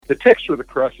the texture of the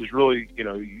crust is really,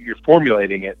 you're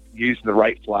formulating it using the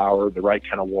right flour, the right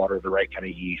kind of water, the right kind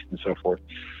of yeast, and so forth.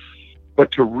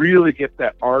 But to really get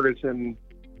that artisan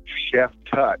chef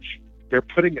touch, they're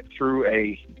putting it through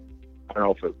a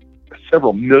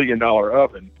several $1 million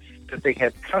oven that they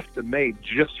had custom made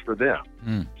just for them.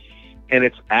 Mm. And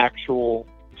it's actual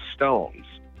stones,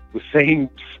 the same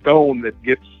stone that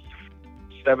gets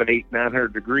 700, 800,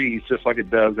 900 degrees, just like it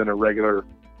does in a regular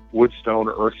wood stone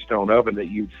or earth stone oven that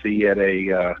you'd see at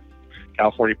a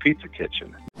California pizza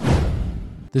kitchen.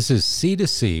 This is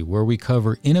C2C, where we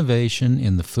cover innovation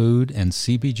in the food and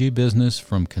CPG business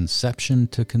from conception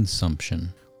to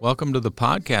consumption. Welcome to the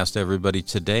podcast, everybody.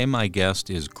 Today, my guest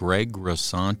is Greg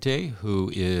Grisanti,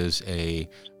 who is a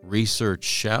research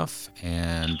chef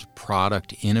and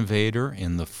product innovator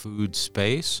in the food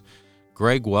space.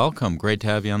 Greg, welcome. Great to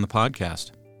have you on the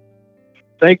podcast.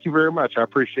 Thank you very much. I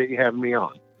appreciate you having me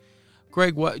on.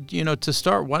 Greg, to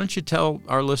start, why don't you tell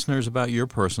our listeners about your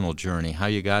personal journey, how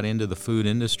you got into the food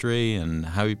industry and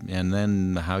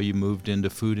then how you moved into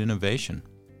food innovation?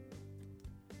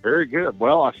 Very good.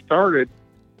 Well, I started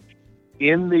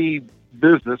in the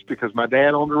business because my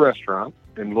dad owned a restaurant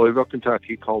in Louisville,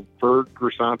 Kentucky called Ferg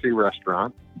Grisanti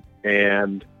Restaurant.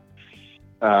 And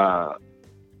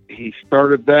he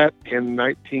started that in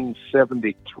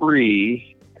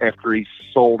 1973 after he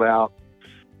sold out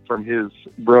from his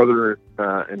brother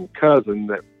and cousin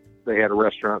that they had a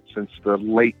restaurant since the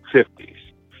late 50s.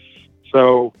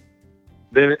 So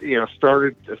then,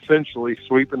 started essentially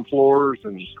sweeping floors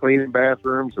and cleaning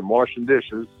bathrooms and washing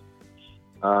dishes.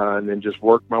 And then just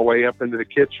worked my way up into the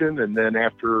kitchen. And then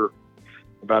after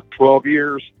about 12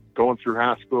 years, going through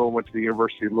high school, went to the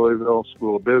University of Louisville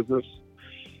School of Business,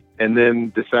 and then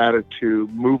decided to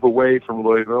move away from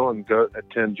Louisville and go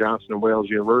attend Johnson & Wales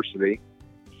University.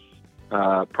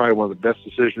 Probably one of the best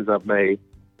decisions I've made,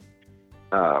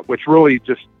 which really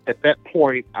just, at that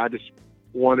point, I just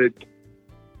wanted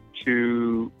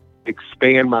to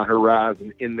expand my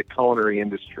horizon in the culinary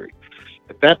industry.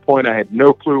 At that point, I had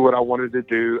no clue what I wanted to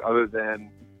do other than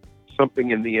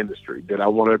something in the industry. Did I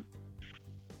want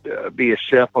to be a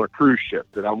chef on a cruise ship?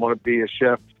 Did I want to be a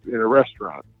chef in a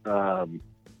restaurant?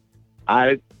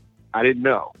 I didn't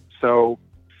know. So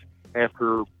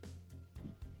after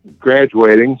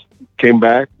graduating, came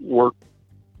back, worked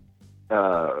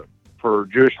for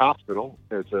Jewish Hospital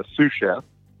as a sous chef,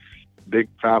 big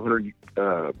 500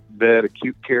 bed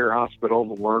acute care hospital,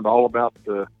 and learned all about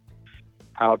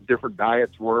how different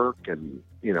diets work and,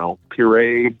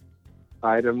 puree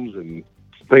items and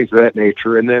things of that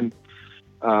nature. And then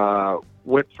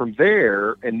went from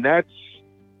there, and that's,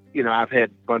 I've had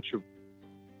a bunch of,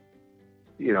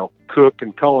 cook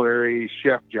and culinary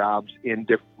chef jobs in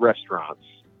different restaurants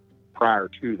prior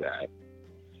to that.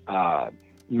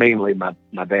 Mainly my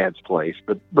dad's place,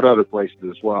 but other places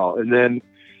as well. And then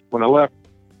when I left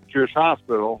Jewish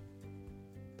Hospital,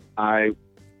 I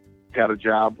got a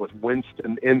job with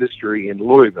Winston Industry in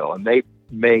Louisville, and they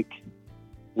make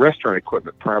restaurant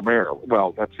equipment primarily.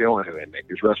 Well, that's the only thing they make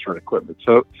is restaurant equipment.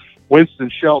 So Winston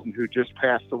Shelton, who just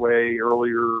passed away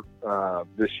earlier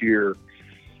this year,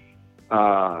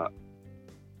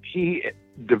 he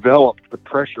developed the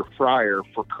pressure fryer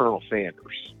for Colonel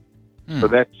Sanders. So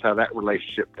that's how that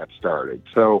relationship got started.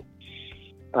 So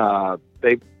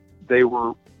they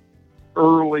were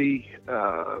early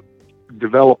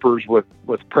developers with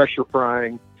pressure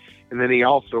frying, and then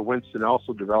Winston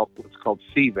also developed what's called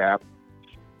CVAP,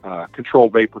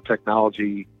 controlled vapor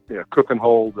technology, cook and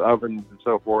hold ovens and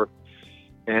so forth.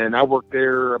 And I worked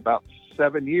there about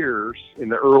 7 years in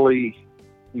the early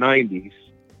 90s,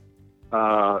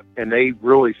 and they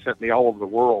really sent me all over the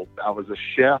world. I was a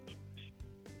chef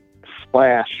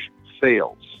 /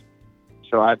 sales.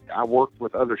 So I worked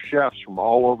with other chefs from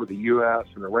all over the U.S.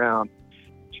 and around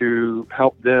to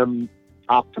help them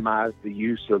optimize the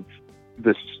use of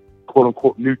this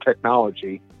quote-unquote new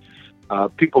technology.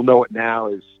 People know it now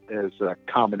as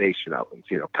combination ovens,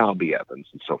 combi ovens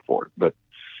and so forth. But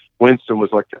Winston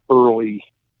was like the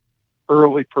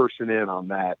early person in on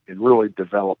that and really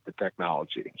developed the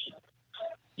technology.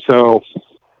 So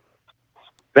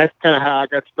that's kind of how I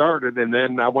got started. And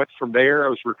then I went from there. I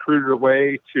was recruited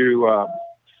away to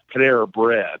Panera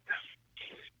Bread.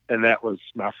 And that was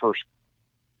my first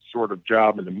sort of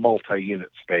job in the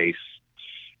multi-unit space.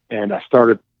 And I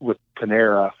started with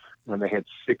Panera when they had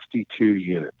 62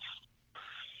 units.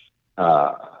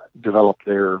 Developed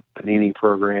their panini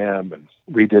program and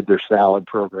redid their salad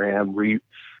program,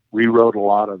 rewrote a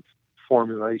lot of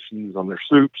formulations on their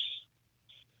soups.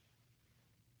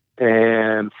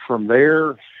 And from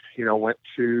there, went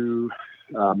to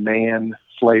Man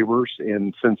Flavors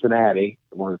in Cincinnati,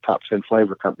 one of the top 10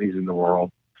 flavor companies in the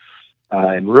world,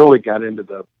 and really got into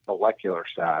the molecular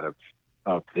side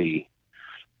of the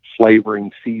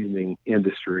flavoring, seasoning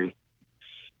industry,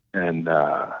 and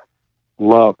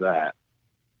love that.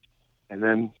 And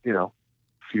then, a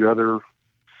few other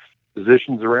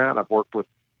positions around. I've worked with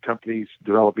companies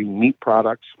developing meat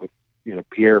products with,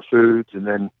 Pierre Foods, and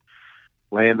then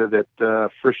landed at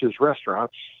Frisch's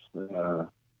Restaurants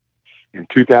in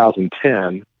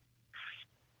 2010,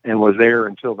 and was there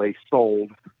until they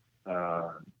sold. I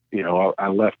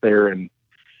left there in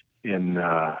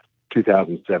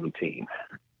 2017.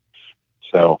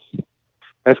 So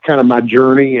that's kind of my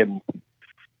journey and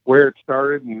where it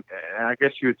started. And I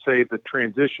guess you would say the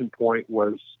transition point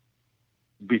was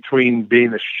between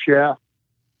being a chef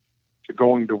to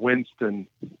going to Winston,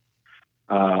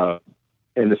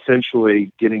 and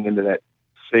essentially getting into that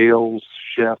sales,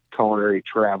 chef, culinary,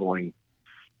 traveling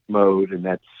mode. And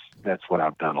that's what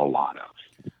I've done a lot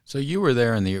of. So you were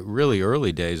there in the really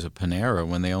early days of Panera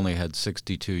when they only had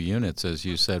 62 units, as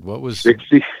you said. What was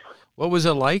 60? What was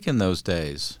it like in those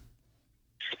days?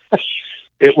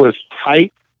 It was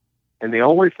tight, and the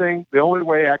only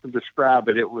way I can describe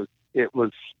it,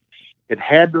 it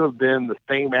had to have been the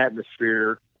same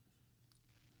atmosphere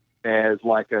as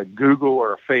like a Google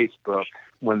or a Facebook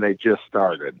when they just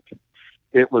started.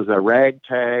 It was a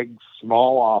ragtag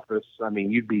small office. I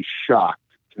mean, you'd be shocked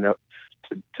to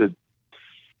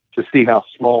see how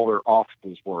small their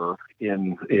offices were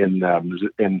in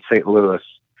St. Louis.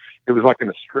 It was like in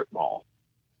a strip mall,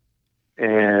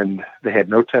 and they had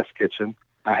no test kitchen.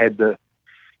 I had to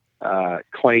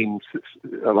claim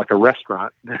like a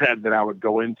restaurant that I would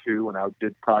go into when I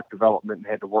did product development and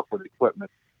had to work with equipment.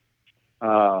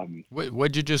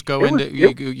 Would you just go into?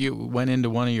 You went into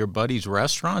one of your buddies'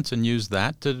 restaurants and used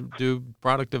that to do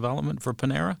product development for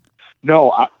Panera?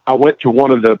 No, I went to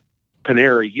one of the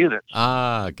Panera units.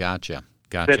 Ah, gotcha.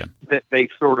 That they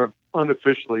sort of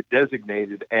unofficially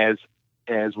designated as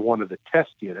one of the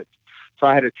test units. So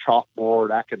I had a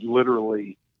chalkboard. I could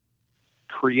literally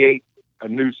create a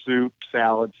new soup,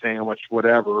 salad, sandwich,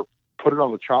 whatever, put it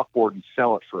on the chalkboard and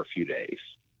sell it for a few days,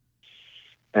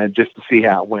 and just to see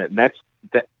how it went. And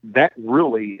that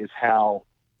really is how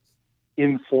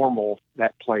informal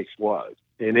that place was.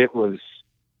 And it was,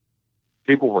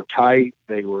 people were tight.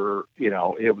 They were,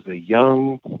 it was a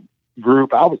young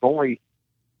group. I was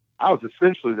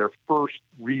essentially their first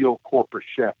real corporate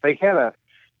chef. They had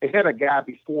a guy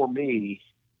before me,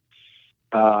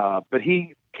 but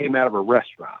he came out of a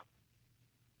restaurant.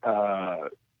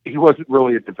 He wasn't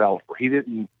really a developer. He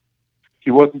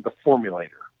wasn't the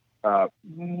formulator.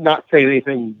 Not saying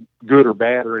anything good or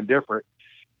bad or indifferent.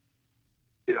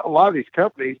 A lot of these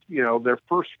companies, their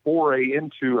first foray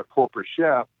into a corporate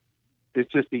chef is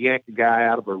just to yank a guy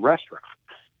out of a restaurant.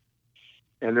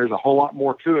 And there's a whole lot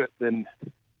more to it than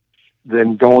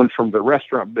going from the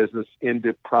restaurant business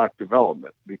into product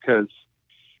development, because,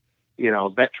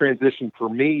 that transition for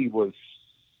me was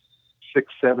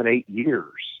 6, 7, 8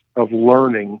 years of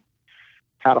learning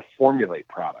how to formulate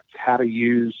products, how to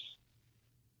use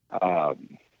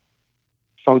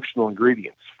functional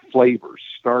ingredients, flavors,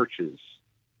 starches,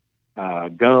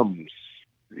 gums,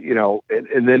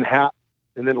 and then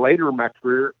later in my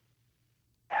career,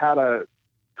 how to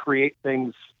create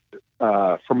things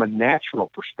from a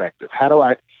natural perspective. How do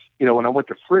I, when I went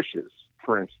to Frisch's,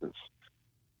 for instance,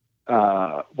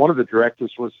 one of the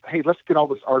directives was, hey, let's get all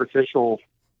this artificial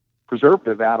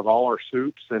preservative out of all our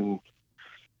soups and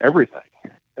everything.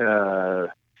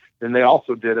 And they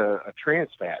also did a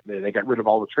trans fat. They got rid of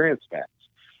all the trans fats.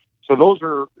 So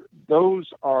those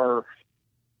are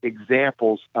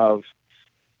examples of,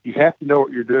 you have to know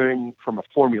what you're doing from a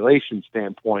formulation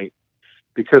standpoint,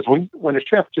 because when a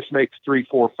chef just makes 3,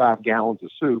 4, 5 gallons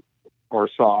of soup or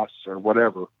sauce or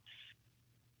whatever,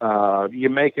 you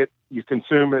make it, you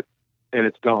consume it, and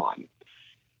it's gone.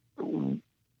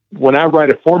 When I write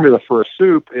a formula for a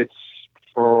soup, it's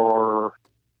for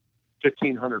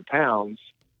 1,500 pounds,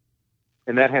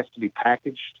 and that has to be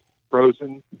packaged,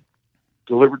 frozen,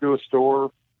 delivered to a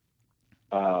store,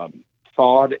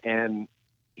 thawed and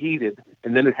heated,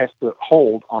 and then it has to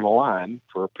hold on a line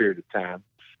for a period of time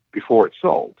before it's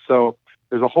sold. So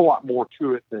there's a whole lot more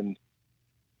to it than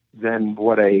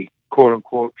what a quote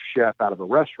unquote chef out of a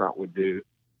restaurant would do.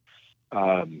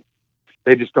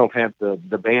 They just don't have the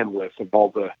bandwidth of all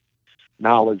the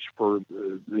knowledge for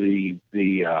the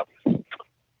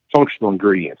functional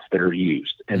ingredients that are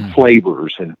used, and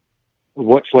flavors, and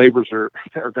what flavors are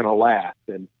going to last,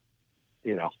 and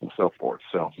so forth.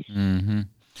 So,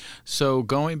 So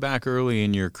going back early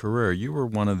in your career, you were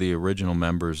one of the original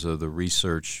members of the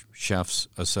Research Chefs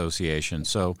Association.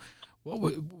 So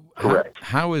Correct.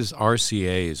 how has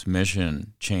RCA's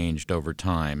mission changed over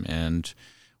time, and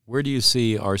where do you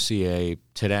see RCA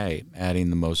today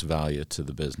adding the most value to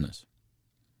the business?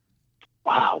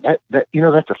 Wow,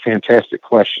 that's a fantastic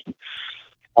question.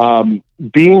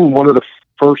 Being one of the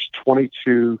first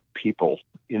 22 people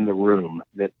in the room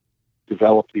that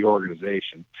developed the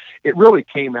organization, it really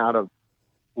came out of,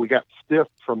 we got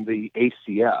stiffed from the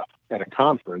ACF at a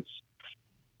conference.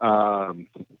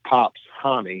 Pops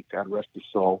Hani, God rest his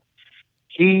soul,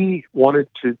 he wanted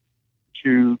to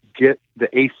get the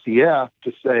ACF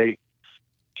to say,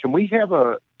 can we have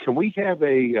a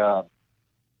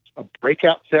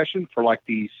breakout session for like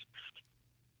these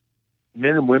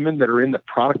men and women that are in the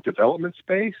product development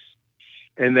space?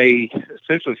 And they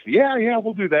essentially said, yeah,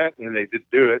 we'll do that. And they did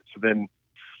do it. So then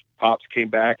Pops came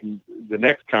back, and the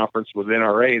next conference was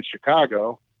NRA in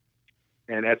Chicago.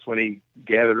 And that's when he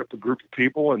gathered up a group of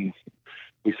people, and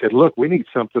we said, look, we need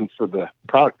something for the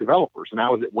product developers. And I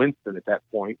was at Winston at that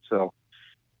point. So,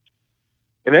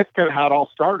 and that's kind of how it all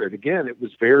started. Again, it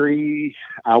was very,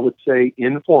 I would say,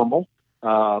 informal.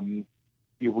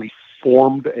 We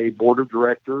formed a board of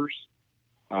directors.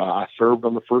 I served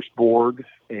on the first board,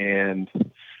 and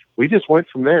we just went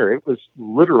from there. It was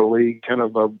literally kind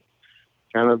of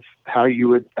how you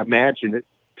would imagine it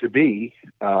to be.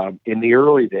 In the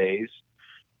early days,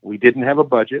 we didn't have a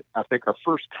budget. I think our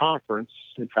first conference,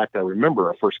 in fact, I remember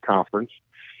our first conference,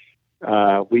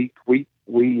 we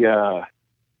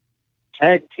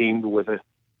tag teamed with it's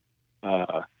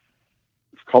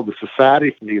called the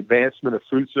Society for the Advancement of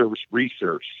Food Service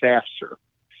Research, SAFSR.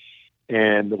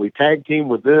 And we tag teamed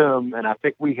with them, and I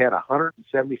think we had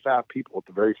 175 people at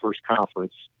the very first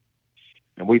conference.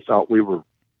 And we thought we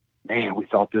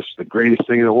thought this was the greatest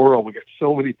thing in the world. We got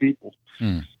so many people.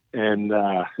 And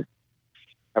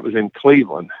that was in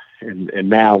Cleveland. And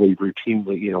now we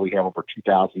routinely, we have over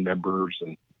 2,000 members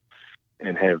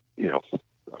and have,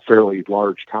 a fairly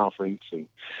large conference. And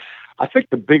I think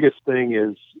the biggest thing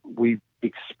is we've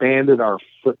expanded our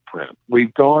footprint.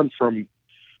 We've gone from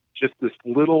just this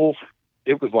little,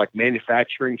 it was like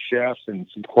manufacturing chefs and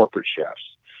some corporate chefs.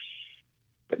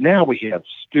 But now we have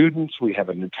students, we have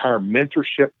an entire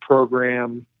mentorship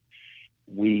program.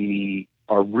 We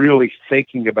are really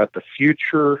thinking about the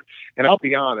future. And I'll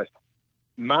be honest,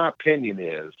 my opinion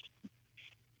is,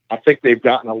 I think they've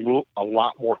gotten a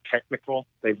lot more technical.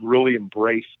 They've really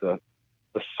embraced the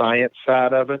science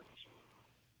side of it.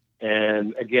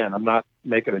 And again, I'm not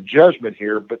making a judgment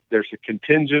here, but there's a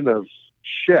contingent of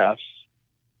chefs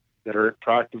that are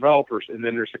product developers, and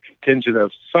then there's a contingent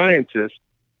of scientists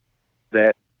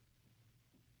that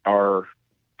are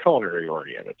culinary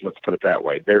oriented. Let's put it that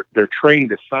way. They're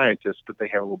trained as scientists, but they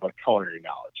have a little bit of culinary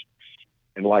knowledge.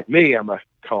 And like me, I'm a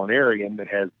culinarian that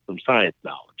has some science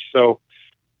knowledge. So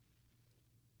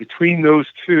between those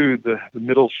two, the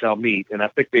middle shall meet. And I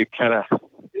think they've kind of,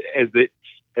 as the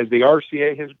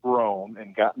RCA has grown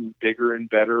and gotten bigger and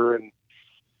better, and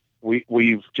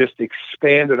we've just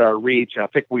expanded our reach. I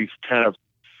think we've kind of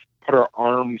put our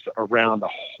arms around a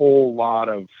whole lot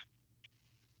of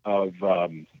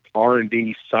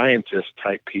R&D scientist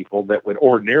type people that would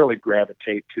ordinarily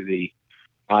gravitate to the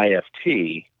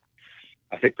IFT.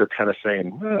 I think they're kind of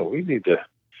saying, well, we need to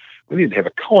have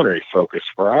a culinary focus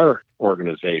for our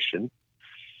organization,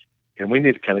 and we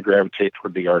need to kind of gravitate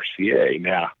toward the RCA.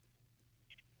 Now,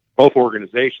 both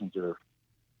organizations are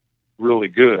really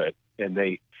good, and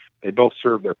they both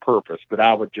serve their purpose. But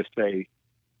I would just say,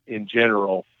 in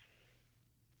general,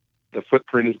 the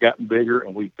footprint has gotten bigger,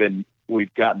 and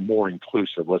we've gotten more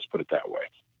inclusive. Let's put it that way.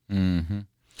 Mm-hmm.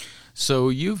 So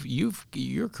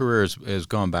your career has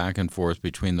gone back and forth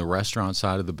between the restaurant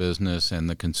side of the business and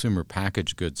the consumer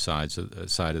packaged goods side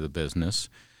of the business.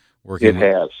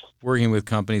 Working with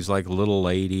companies like Little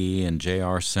Lady and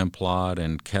J.R. Simplot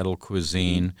and Kettle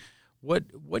Cuisine. What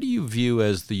do you view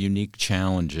as the unique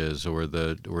challenges or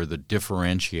the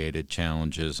differentiated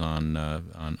challenges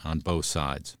on both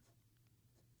sides?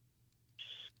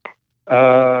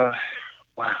 Wow.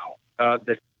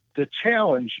 The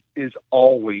challenge is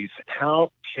always,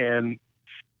 how can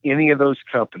any of those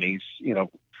companies,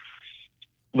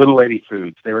 Little Lady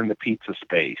Foods, they're in the pizza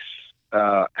space.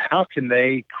 How can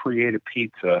they create a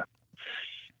pizza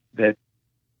that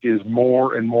is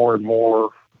more and more and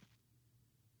more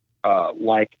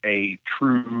like a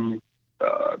true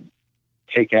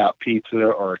takeout pizza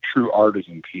or a true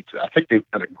artisan pizza? I think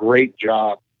they've done a great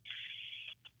job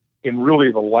in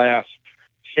really the last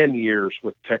 10 years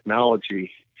with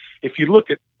technology. If you look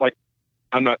at,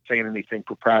 I'm not saying anything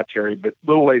proprietary, but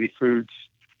Little Lady Foods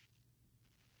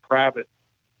private.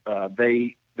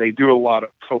 They do a lot of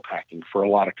co-packing for a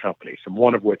lot of companies, and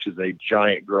one of which is a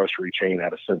giant grocery chain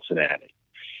out of Cincinnati.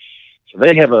 So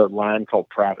they have a line called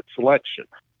Private Selection.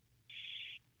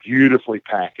 Beautifully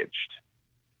packaged,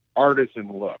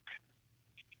 artisan look,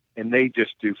 and they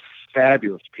just do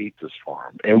fabulous pizzas for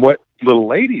them. And what Little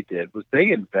Lady did was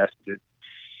they invested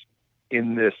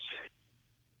in this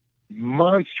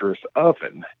monstrous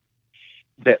oven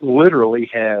that literally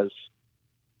has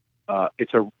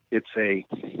it's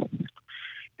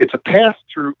a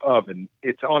pass-through oven.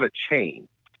 It's on a chain,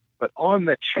 but on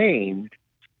the chain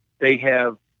they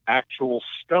have actual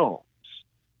stones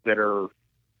that are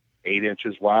 8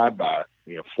 inches wide by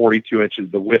 42 inches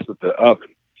the width of the oven.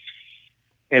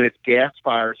 And it's gas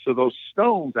fired. So those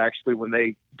stones actually, when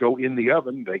they go in the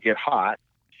oven, they get hot.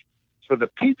 So the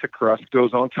pizza crust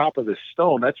goes on top of this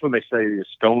stone. That's when they say a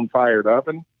stone fired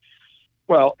oven.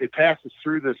 Well, it passes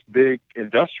through this big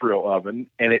industrial oven,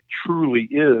 and it truly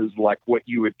is like what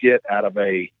you would get out of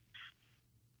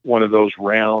one of those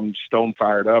round stone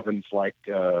fired ovens, like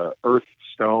earth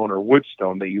stone or wood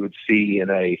stone that you would see in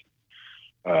a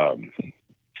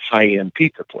high-end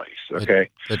pizza place. Okay,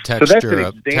 the texture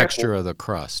of the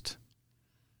crust.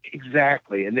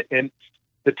 Exactly, and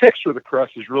the texture of the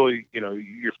crust is really,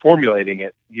 you're formulating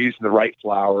it using the right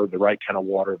flour, the right kind of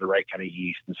water, the right kind of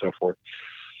yeast, and so forth.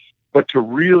 But to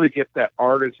really get that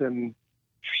artisan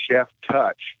chef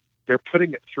touch, they're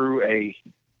putting it through a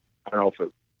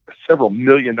several $1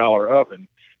 million oven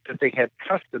that they had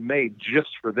custom made just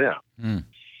for them. Mm.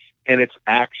 And it's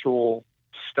actual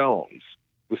stones.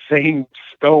 The same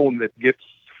stone that gets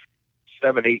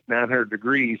 700, 800, 900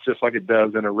 degrees, just like it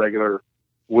does in a regular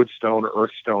wood stone or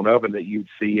earth stone oven that you'd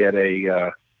see at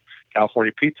a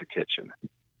California pizza kitchen.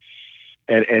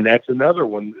 And that's another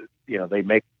one, they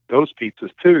make those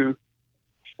pizzas too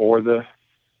for the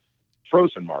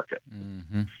frozen market.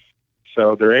 Mm-hmm.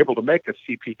 So they're able to make a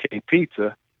CPK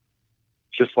pizza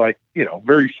just like,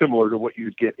 very similar to what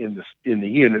you'd get in the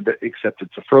unit, except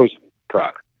it's a frozen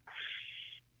product.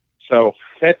 So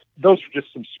those are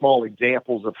just some small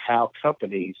examples of how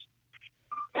companies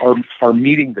are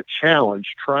meeting the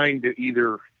challenge, trying to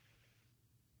either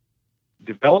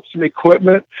develop some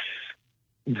equipment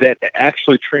that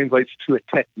actually translates to a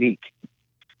technique.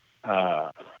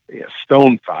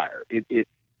 Stone fire.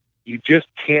 You just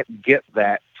can't get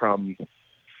that from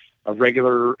a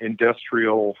regular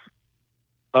industrial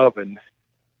oven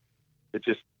that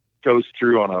just goes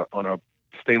through on a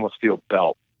stainless steel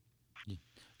belt.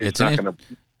 It's an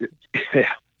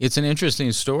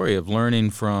interesting story of learning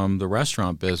from the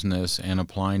restaurant business and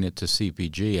applying it to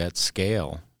CPG at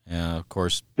scale. Of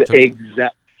course,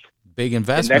 exact big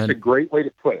investment. And that's a great way to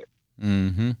put it.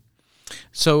 Mm-hmm.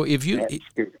 So if you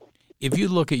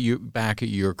look back at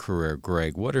your career,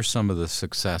 Greg, what are some of the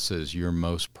successes you're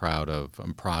most proud of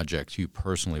and projects you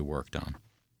personally worked on?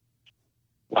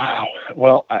 Wow.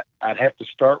 Well, I'd have to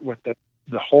start with the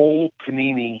whole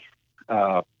panini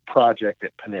project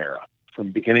at Panera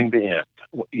from beginning to end.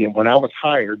 When I was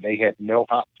hired, they had no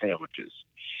hot sandwiches.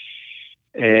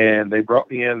 And they brought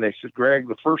me in. They said, Greg,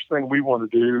 the first thing we want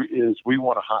to do is we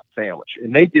want a hot sandwich.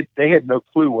 And they had no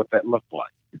clue what that looked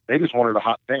like. They just wanted a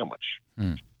hot sandwich.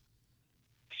 Mm.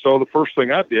 So the first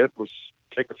thing I did was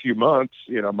take a few months,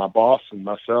 my boss and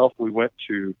myself, we went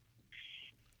to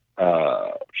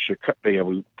Chicago.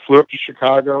 We flew up to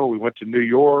Chicago. We went to New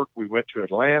York. We went to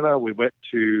Atlanta. We went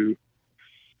to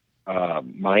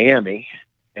Miami,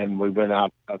 and we went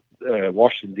out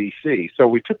Washington, D.C. So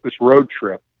we took this road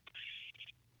trip.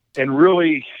 And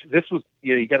really, this was,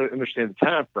 you got to understand the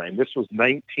time frame. This was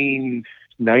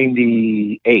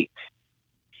 1998.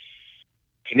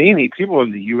 Panini, people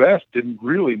in the U.S. didn't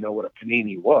really know what a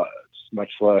panini was,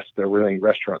 much less there were any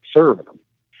restaurants serving them.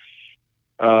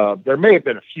 There may have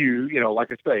been a few,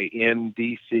 like I say, in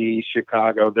D.C.,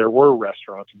 Chicago, there were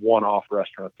restaurants, one-off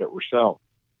restaurants that were selling.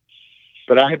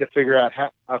 But I had to figure out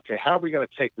how are we going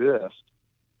to take this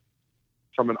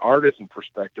from an artisan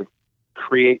perspective,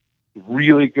 create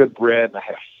really good bread. And I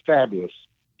had a fabulous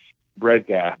bread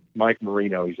guy, Mike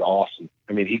Marino. He's awesome.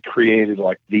 I mean, he created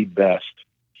like the best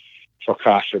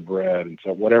focaccia bread. And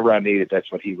so whatever I needed,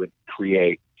 that's what he would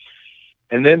create.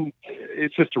 And then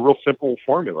it's just a real simple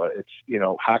formula. It's,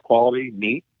 high quality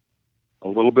meat, a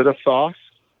little bit of sauce,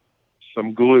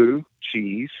 some glue,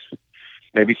 cheese,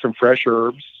 maybe some fresh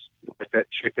herbs, like that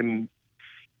chicken.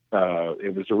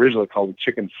 It was originally called the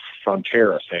chicken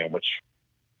frontera sandwich.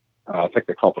 I think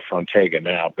they call it the Frontega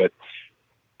now. But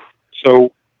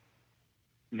so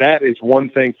that is one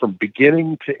thing from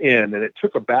beginning to end. And it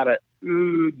took about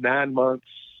 9 months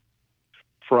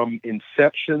from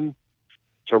inception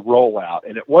roll out.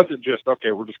 And it wasn't just,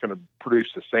 okay, we're just going to produce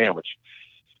a sandwich.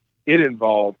 It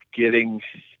involved getting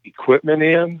equipment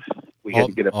in. We had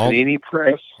to get a panini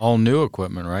press. All new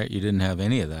equipment, right? You didn't have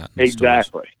any of that in Exactly.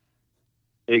 stores.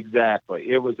 Exactly.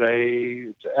 It was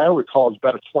I recall it was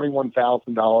about a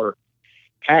 $21,000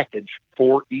 package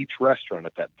for each restaurant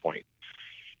at that point.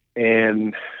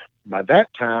 And by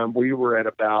that time, we were at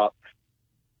about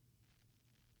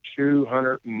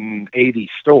 280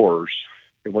 stores.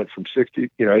 It went from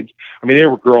 60, they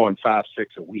were growing 5,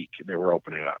 6 a week, and they were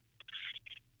opening up.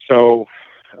 So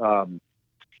I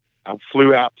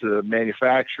flew out to the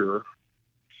manufacturer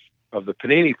of the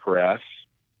panini press,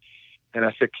 and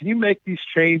I said, can you make these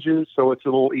changes so it's a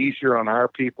little easier on our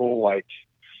people? Like,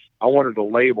 I wanted to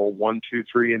label 1, 2,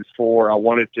 3, and 4. I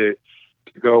wanted to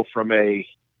go from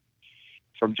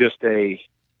just a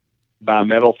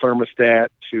bimetal thermostat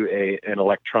to an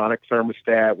electronic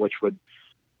thermostat, which would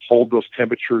hold those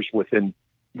temperatures within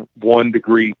 1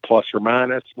 degree plus or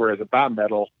minus, whereas a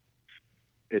bimetal,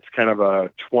 it's kind of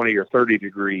a 20 or 30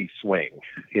 degree swing.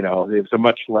 It was a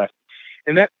much less,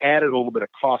 and that added a little bit of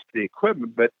cost to the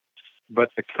equipment, but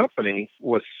the company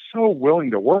was so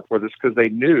willing to work with us because they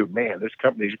knew, man, this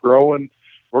company's growing.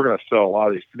 We're going to sell a lot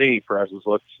of these panini presses.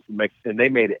 And they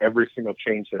made every single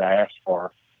change that I asked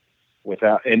for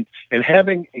and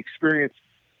having experience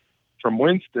from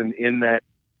Winston in that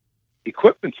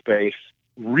equipment space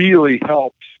really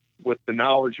helped with the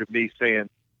knowledge of me saying,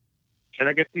 can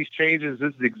I get these changes?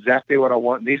 This is exactly what I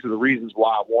want. And these are the reasons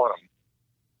why I want them.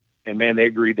 And man, they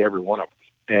agreed to every one of them.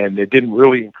 And it didn't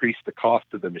really increase the cost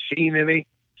of the machine any,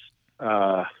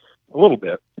 a little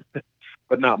bit,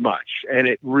 but not much. And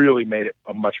it really made it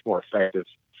a much more effective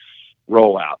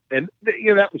rollout. And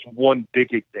that was one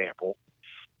big example.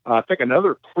 I think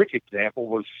another quick example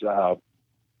was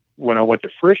when I went to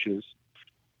Frisch's.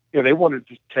 They wanted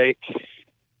to take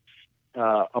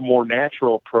a more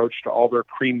natural approach to all their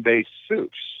cream-based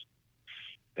soups.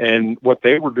 And what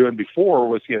they were doing before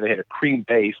was, they had a cream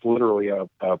base, literally a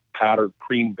powdered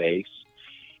cream base.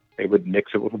 They would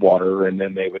mix it with water, and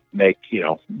then they would make,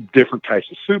 different types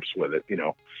of soups with it,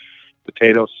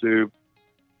 potato soup,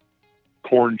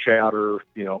 corn chowder,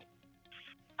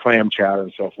 clam chowder,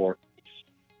 and so forth.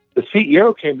 The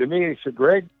CEO came to me and he said,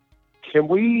 Greg, can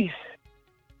we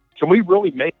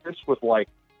really make this with like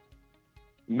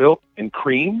milk and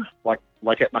cream, like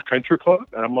at my country club?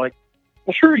 And I'm like,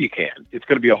 well, sure you can. It's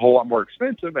going to be a whole lot more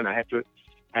expensive, and I have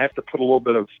to put a little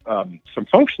bit of some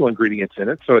functional ingredients in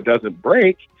it so it doesn't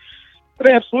break. But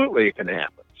absolutely, it can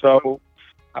happen. So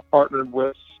I partnered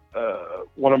with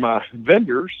one of my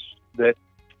vendors that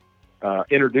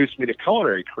introduced me to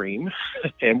Culinary Cream,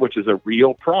 and which is a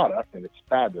real product, and it's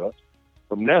fabulous,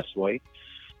 from Nestle.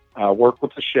 Worked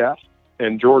with the chef,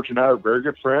 and George and I are very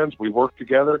good friends. We worked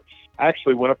together. I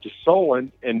actually went up to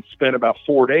Solon and spent about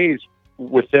 4 days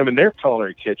with them in their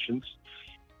culinary kitchens,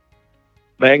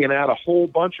 banging out a whole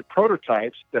bunch of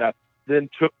prototypes that I then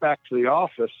took back to the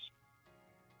office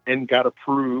and got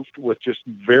approved with just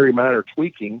very minor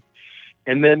tweaking.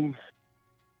 And then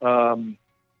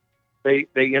they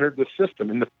entered the system.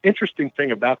 And the interesting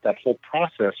thing about that whole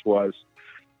process was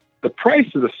the price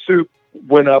of the soup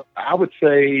went up, I would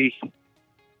say,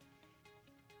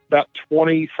 about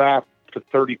 25 to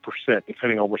 30%,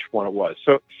 depending on which one it was.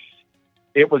 So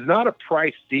it was not a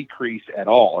price decrease at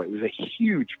all. It was a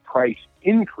huge price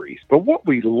increase. But what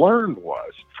we learned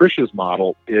was Frisch's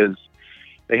model is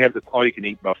they have this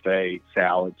all-you-can-eat buffet,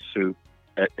 salad, soup,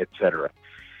 et cetera.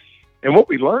 And what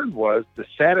we learned was the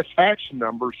satisfaction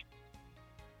numbers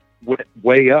went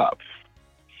way up,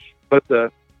 but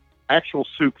the actual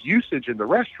soup usage in the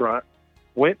restaurant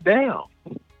went down.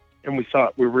 And we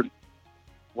thought,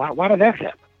 why did that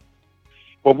happen?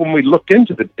 Well, when we looked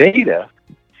into the data,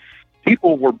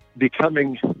 people were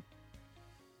becoming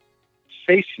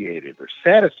satiated or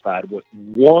satisfied with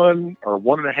 1 or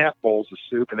 1.5 bowls of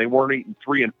soup, and they weren't eating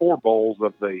 3 and 4 bowls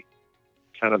of the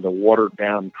kind of the watered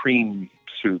down cream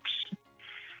soups.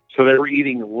 So they were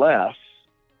eating less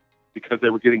because they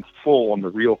were getting full on the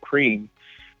real cream.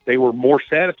 They were more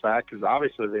satisfied because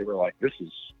obviously they were like, this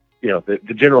is,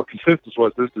 the general consensus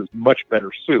was this is much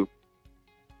better soup.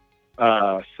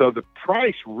 So the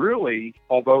price really,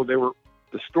 although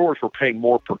the stores were paying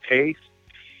more per case,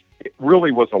 it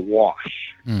really was a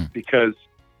wash because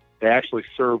they actually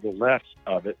served less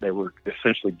of it. They were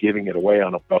essentially giving it away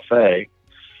on a buffet,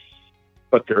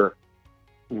 but their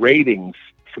ratings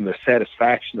from the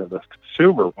satisfaction of the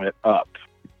consumer went up.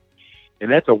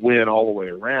 And that's a win all the way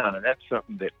around. And that's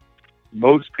something that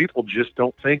most people just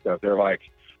don't think of. They're like,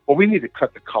 well, we need to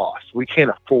cut the cost. We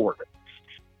can't afford it.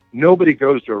 nobody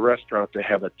goes to a restaurant to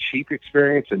have a cheap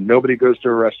experience, and nobody goes to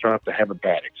a restaurant to have a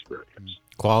bad experience.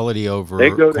 Quality over They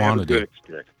go to quantity. have a good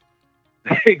experience.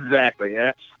 Exactly.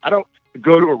 Yeah. I don't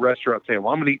go to a restaurant saying,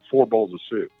 well, I'm going to eat 4 bowls of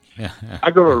soup. Yeah.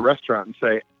 I go to a restaurant and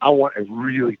say, I want a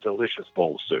really delicious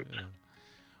bowl of soup.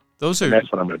 Those And are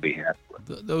that's what I'm going to be happy with.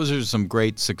 those are some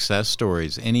great success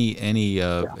stories.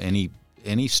 Any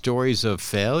stories of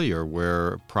failure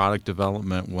where product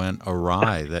development went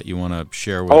awry that you want to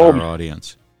share with our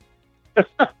audience?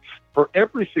 For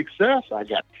every success, I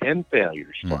got 10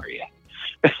 failures for you.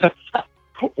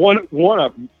 One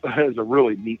of them is a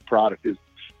really neat product.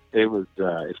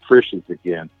 It's Frisch's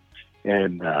again,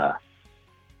 and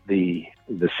the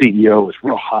CEO was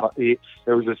real hot.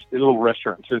 There was this little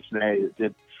restaurant in Cincinnati that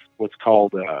did what's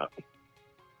called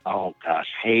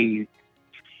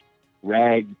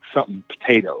rag something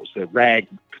potatoes, rag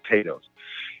potatoes,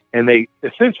 and they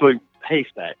essentially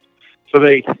haystack. So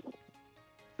they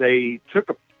took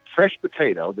a fresh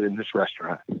potato in this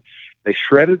restaurant, they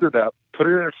shredded it up, put it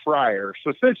in a fryer.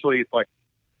 So essentially, it's like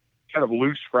kind of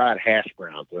loose fried hash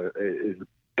browns is the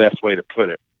best way to put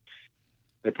it.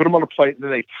 They put them on a plate, and then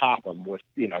they top them with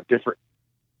different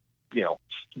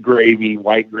gravy,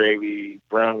 white gravy,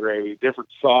 brown gravy, different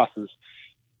sauces.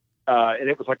 And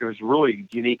it was like this really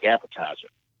unique appetizer.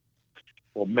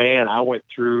 Well, man, I went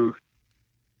through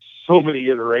so many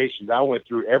iterations. I went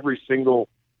through every single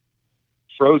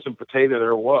frozen potato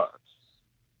there was.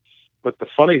 But the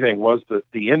funny thing was that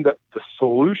the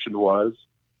solution was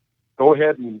go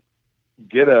ahead and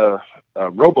get a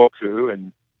Robocoo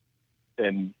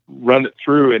and run it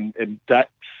through and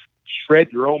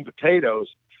shred your own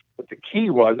potatoes. But the key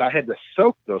was I had to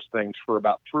soak those things for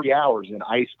about 3 hours in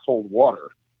ice cold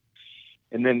water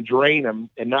and then drain them.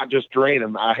 And not just drain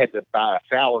them, I had to buy a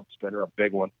salad spinner, a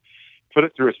big one, put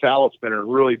it through a salad spinner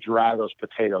and really dry those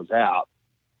potatoes out.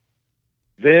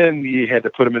 Then you had to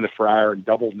put them in the fryer and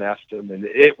double nest them. And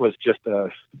it was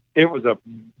a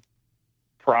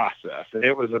process. And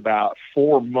it was about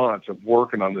 4 months of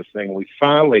working on this thing. We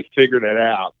finally figured it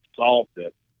out, solved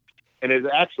it. And it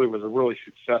actually was a really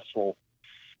successful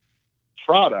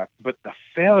product, but the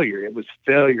failure, it was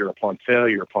failure upon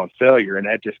failure upon failure. And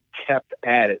I just kept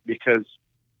at it because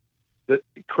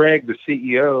Craig, the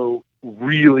CEO,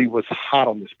 really was hot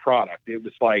on this product. It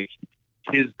was like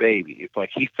his baby. It's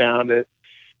like he found it,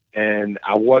 and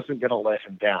I wasn't going to let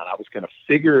him down. I was going to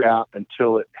figure it out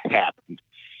until it happened.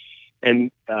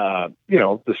 And,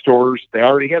 the stores, they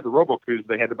already had the Robocoos.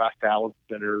 They had to buy salad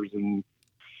spinners and,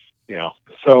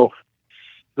 so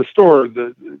the store,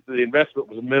 the investment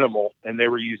was minimal, and they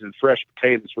were using fresh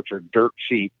potatoes, which are dirt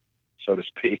cheap, so to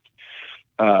speak.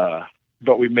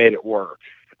 But we made it work.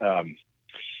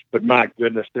 But my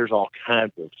goodness, there's all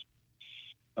kinds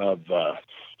of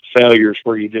failures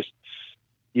where you just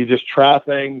try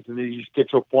things, and then you just get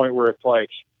to a point where it's like,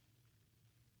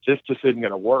 this just isn't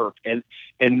going to work. And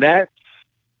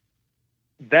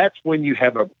that's when you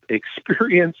have a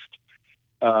experienced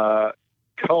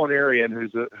culinarian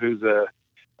who's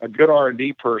a good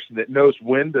R&D person that knows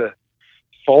when to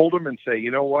fold them and say, you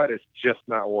know what, it's just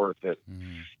not worth it.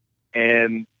 Mm.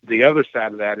 And the other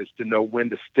side of that is to know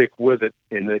when to stick with it.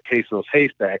 In the case of those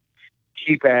haystacks,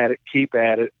 keep at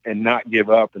it, and not give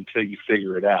up until you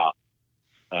figure it out.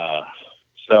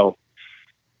 So,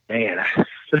 man,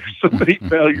 there's so many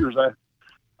failures.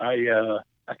 I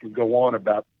can go on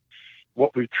about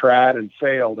what we've tried and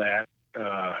failed at.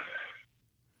 But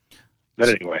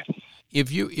anyway. If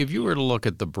you were to look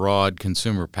at the broad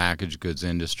consumer packaged goods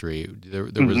industry,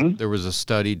 there was a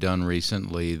study done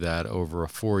recently that over a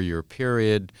 4-year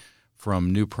period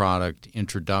from new product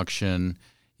introduction,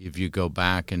 if you go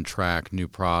back and track new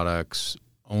products,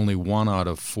 only 1 out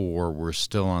of 4 were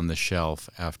still on the shelf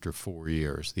after 4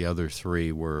 years. The other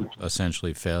 3 were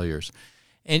essentially failures.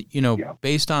 And,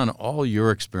 based on all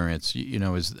your experience,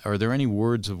 are there any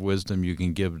words of wisdom you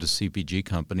can give to CPG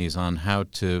companies on how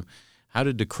to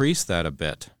decrease that a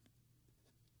bit,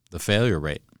 the failure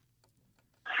rate?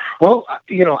 Well,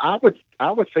 I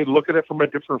would say look at it from a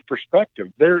different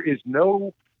perspective. There is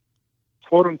no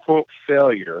quote unquote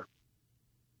failure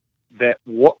that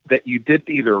you didn't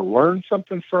either learn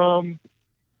something from.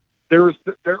 There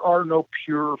are no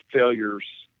pure failures,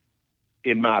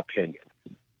 in my opinion.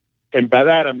 And by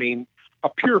that I mean a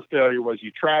pure failure was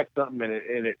you tried something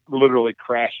and it literally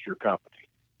crashed your company.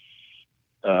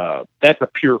 That's a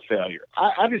pure failure.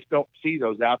 I just don't see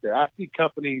those out there. I see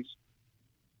companies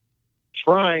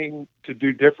trying to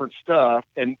do different stuff,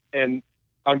 and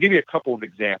I'll give you a couple of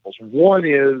examples. One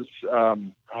is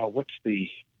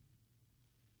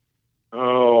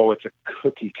it's a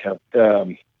cookie cup.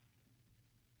 I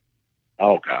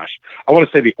want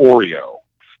to say the Oreo.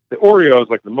 the Oreo is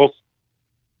like the most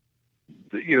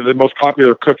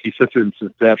popular cookie since its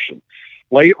inception.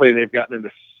 Lately, they've gotten into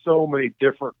so many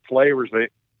different flavors.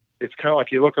 It's kind of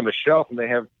like you look on the shelf and they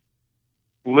have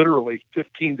literally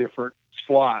 15 different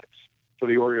slots for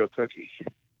the Oreo cookies.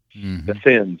 Mm-hmm. The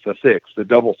thins, the thicks, the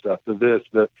double stuff,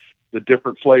 the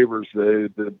different flavors,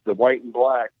 the white and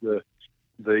black, the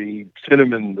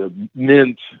cinnamon, the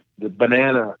mint, the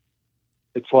banana.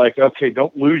 It's like, okay,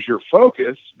 don't lose your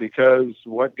focus, because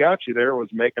what got you there was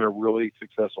making a really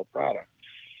successful product.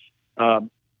 And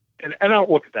I don't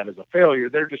look at that as a failure.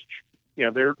 They're just,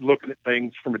 they're looking at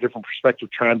things from a different perspective,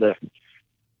 trying to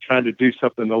do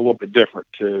something a little bit different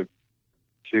to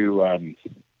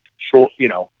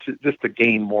just to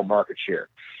gain more market share.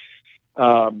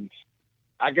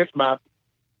 I guess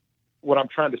what I'm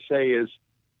trying to say is,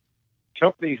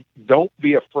 companies, don't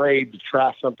be afraid to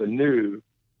try something new,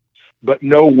 but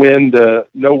know when to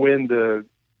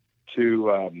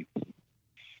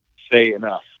say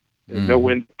enough. Mm-hmm. Know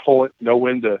when to pull it. Know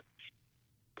when to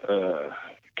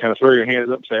kind of throw your hands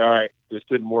up and say, "All right, this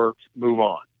didn't work. Move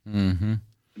on." Mm-hmm.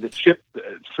 The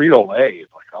Frito-Lay is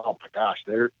like, oh my gosh,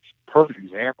 they're a perfect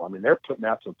example. I mean, they're putting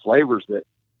out some flavors that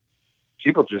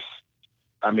people just,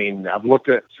 I've looked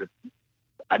at,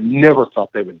 I never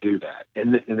thought they would do that.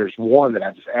 And there's one that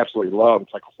I just absolutely love.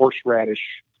 It's like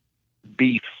horseradish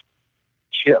beef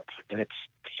chip, and it's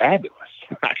fabulous.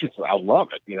 I love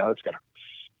it.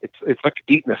 It's like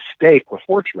eating a steak with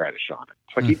horseradish on it.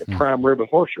 It's like eating a prime rib with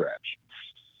horseradish.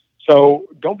 So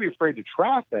don't be afraid to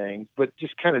try things, but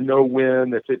just kind of know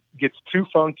when, if it gets too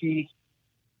funky,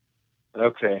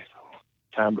 okay,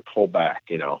 time to pull back,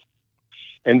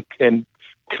 And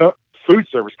food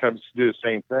service comes to do the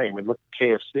same thing. Look at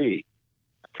KFC.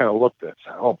 I kind of looked at,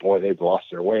 oh boy, they've lost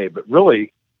their way. But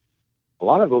really, a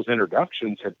lot of those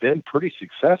introductions have been pretty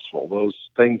successful. Those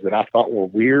things that I thought were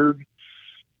weird,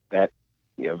 that,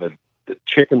 the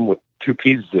chicken with 2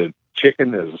 pieces of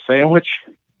chicken as a sandwich.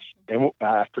 And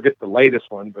I forget the latest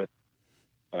one, but,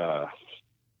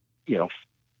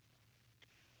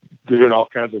 doing all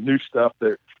kinds of new stuff.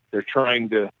 They're trying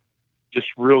to just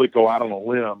really go out on a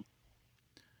limb.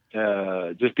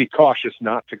 Just be cautious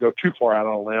not to go too far out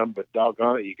on a limb, but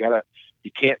doggone it,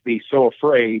 you can't be so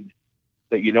afraid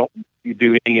that you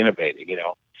do any innovating,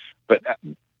 but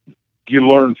you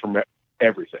learn from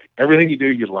everything. Everything you do,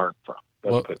 you learn from.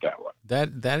 Let's put it that way.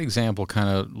 That example kind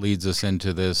of leads us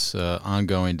into this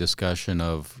ongoing discussion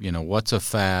of, what's a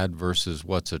fad versus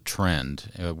what's a trend,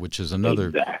 which is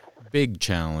another big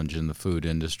challenge in the food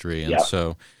industry. And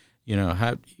so,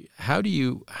 how do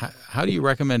you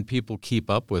recommend people keep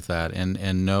up with that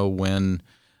and know when,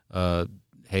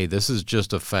 hey, this is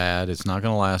just a fad. It's not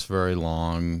going to last very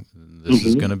long. This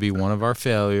is going to be one of our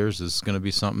failures. This is going to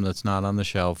be something that's not on the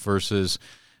shelf, versus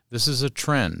this is a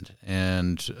trend.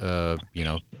 And,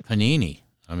 Panini,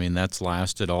 that's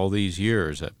lasted all these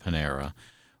years at Panera,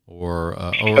 or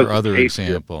other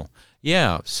example.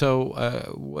 Yeah.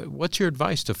 So what's your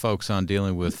advice to folks on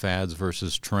dealing with fads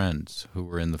versus trends who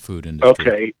are in the food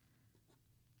industry?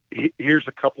 Okay. Here's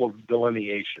a couple of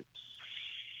delineations.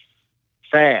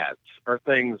 Fads are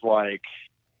things like,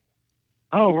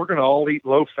 oh, we're going to all eat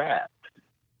low fat.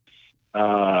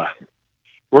 We're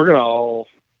going to all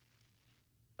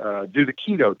do the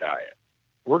keto diet.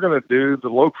 We're going to do the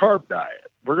low carb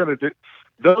diet. We're going to do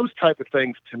those type of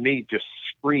things. To me, just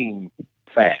scream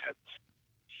fads.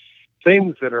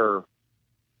 Things that are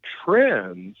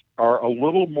trends are a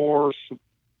little more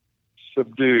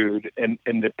subdued. And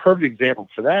the perfect example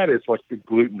for that is like the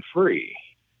gluten-free.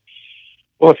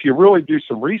 Well, if you really do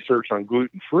some research on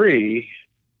gluten-free,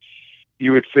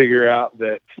 you would figure out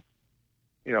that,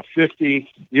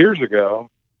 50 years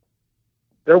ago,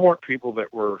 there weren't people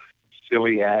that were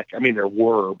celiac. There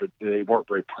were, but they weren't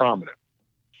very prominent.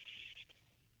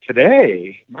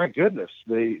 Today, my goodness,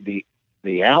 the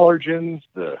allergens,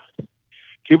 the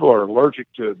people are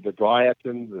allergic to the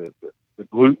gliadin, the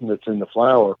gluten that's in the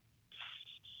flour.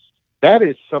 That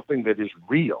is something that is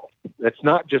real. That's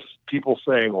not just people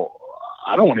saying, well,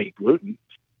 I don't want to eat gluten.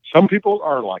 Some people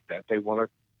are like that. They want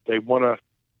to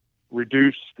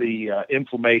reduce the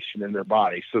inflammation in their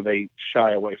body, so they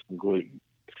shy away from gluten.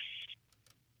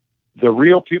 The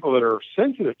real people that are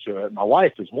sensitive to it, my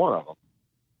wife is one of them.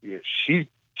 She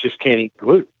just can't eat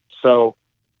gluten. So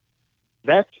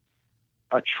that's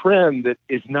a trend that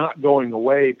is not going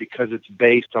away because it's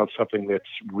based on something that's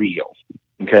real.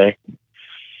 Okay.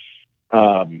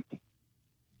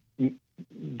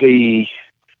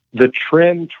 The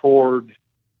trend toward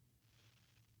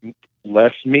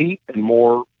less meat and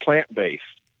more plant-based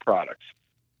products,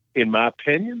 in my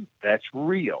opinion, that's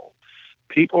real.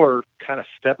 people are kind of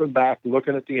stepping back,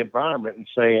 looking at the environment and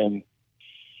saying,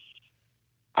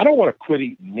 I don't want to quit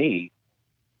eating meat,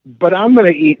 but I'm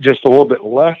going to eat just a little bit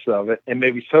less of it and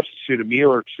maybe substitute a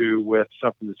meal or two with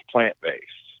something that's plant-based.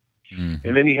 Mm-hmm.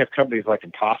 And then you have companies like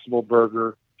Impossible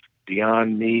Burger,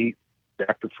 Beyond Meat,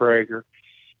 Dr. Prager.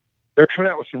 They're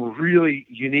coming out with some really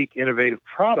unique, innovative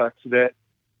products that,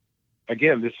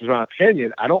 again, this is my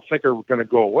opinion, I don't think are going to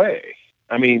go away.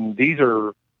 I mean, these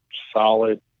are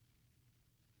solid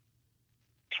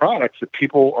products that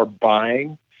people are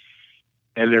buying,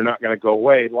 and they're not going to go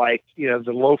away. Like, the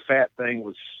low-fat thing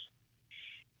was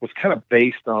kind of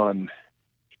based on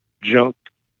junk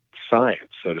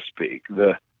science, so to speak.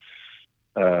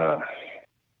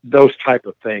 Those type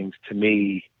of things, to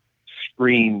me,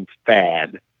 scream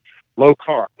fad. Low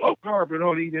carb, but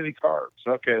don't eat any carbs.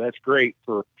 Okay, that's great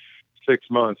for 6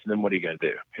 months, and then what are you going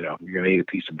to do? You're going to eat a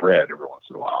piece of bread every once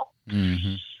in a while.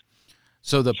 Mm-hmm.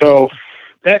 So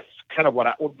that's kind of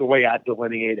the way I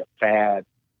delineate a fad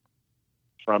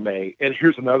from and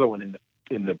here's another one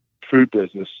in the food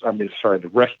business. The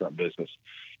restaurant business.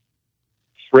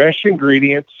 Fresh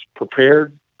ingredients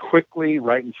prepared quickly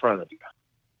right in front of you.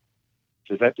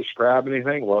 Does that describe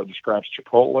anything? Well, it describes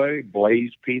Chipotle,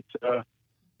 Blaze Pizza,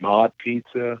 Mod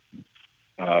Pizza,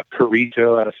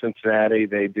 Carrito out of Cincinnati.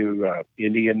 They do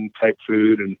Indian type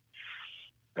food and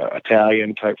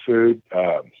Italian type food.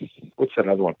 What's that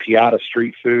other one? Piata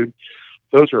Street Food.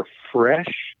 Those are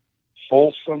fresh,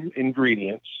 wholesome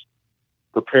ingredients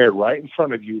prepared right in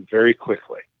front of you very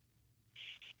quickly.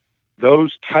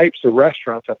 Those types of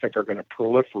restaurants, I think, are going to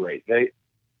proliferate.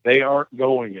 They aren't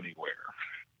going anywhere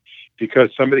because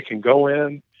somebody can go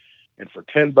in and for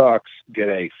 $10 get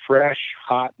a fresh,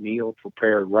 hot meal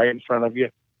prepared right in front of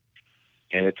you,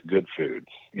 and it's good food.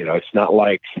 It's not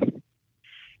like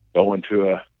going to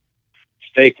a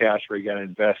steakhouse where you got to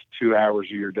invest 2 hours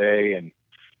of your day and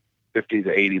 $50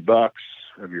 to $80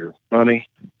 of your money.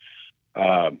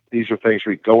 These are things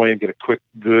where you go in and get a quick,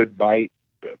 good bite,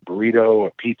 a burrito,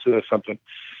 a pizza, something,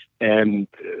 and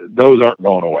those aren't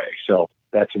going away. So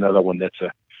that's another one that's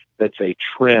a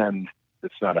trend.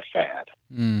 That's not a fad.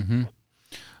 Mm-hmm.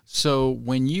 So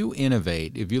when you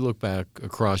innovate, if you look back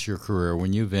across your career,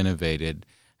 when you've innovated,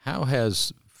 how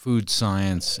has food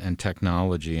science and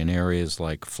technology in areas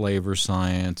like flavor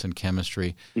science and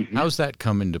chemistry, how's that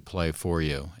come into play for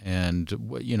you? And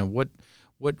what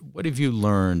have you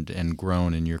learned and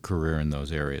grown in your career in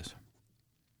those areas?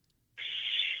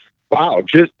 Wow,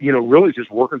 just really just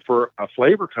working for a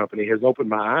flavor company has opened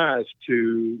my eyes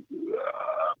to.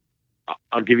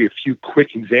 I'll give you a few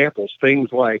quick examples.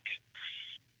 Things like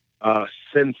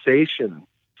sensation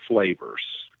flavors,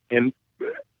 and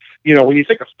when you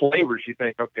think of flavors, you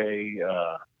think, okay,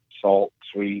 salt,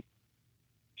 sweet,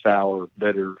 sour,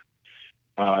 bitter.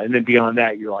 And then beyond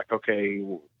that, you're like, okay,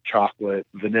 chocolate,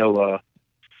 vanilla,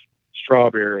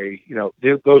 strawberry,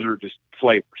 those are just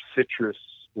flavors, citrus,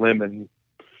 lemon,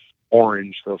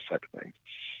 orange, those type of things.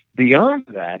 Beyond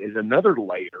that is another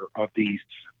layer of these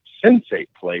sensate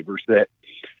flavors that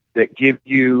give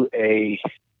you a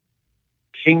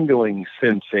tingling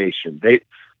sensation.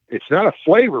 It's not a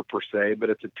flavor per se, but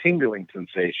it's a tingling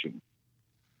sensation.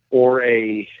 Or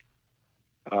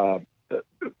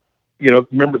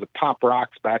remember the Pop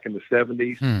Rocks back in the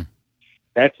 70s?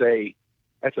 That's a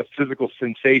physical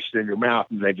sensation in your mouth,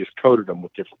 and they just coated them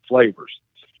with different flavors.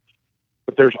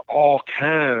 But there's all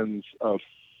kinds of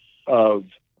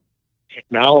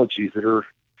technologies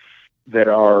that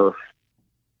are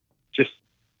just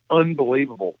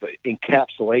unbelievable. The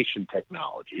encapsulation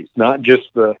technologies, not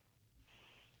just the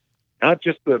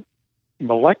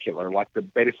molecular, like the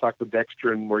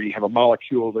beta-cyclodextrin, where you have a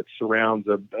molecule that surrounds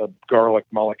a garlic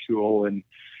molecule, and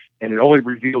it only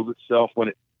reveals itself when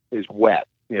it is wet.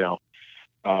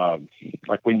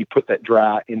 Like when you put that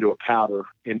dry into a powder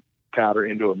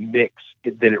into a mix,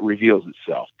 then it reveals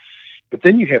itself. But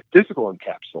then you have physical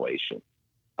encapsulation,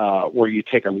 where you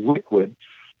take a liquid,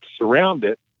 surround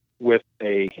it with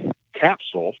a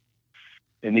capsule,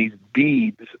 and these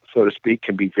beads, so to speak,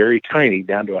 can be very tiny,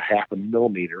 down to a half a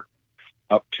millimeter,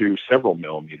 up to several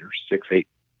millimeters, 6-8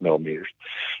 millimeters.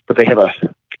 But they have a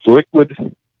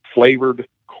liquid flavored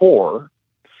core,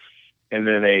 and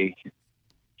then a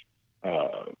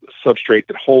substrate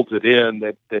that holds it in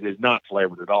that is not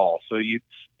flavored at all. So you'd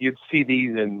see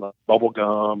these in bubble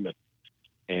gum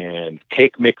and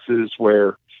cake mixes,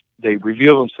 where they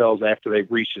reveal themselves after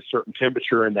they've reached a certain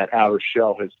temperature, and that outer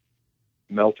shell has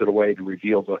melted away to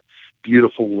reveal the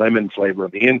beautiful lemon flavor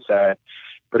of the inside.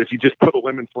 But if you just put a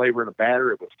lemon flavor in a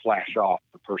batter, it would flash off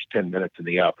the first 10 minutes in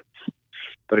the oven.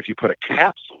 But if you put a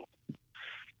capsule,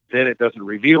 then it doesn't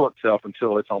reveal itself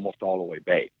until it's almost all the way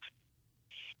baked.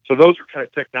 So those are kind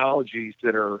of technologies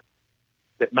that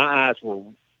my eyes were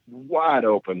wide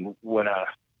open when I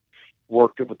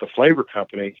worked with the flavor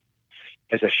company.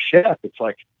 As a chef, it's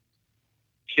like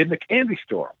kid in a candy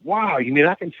store. Wow, you mean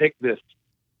I can take this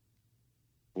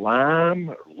lime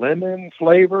or lemon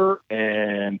flavor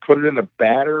and put it in a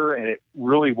batter, and it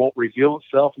really won't reveal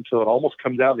itself until it almost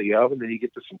comes out of the oven. Then you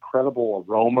get this incredible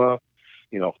aroma,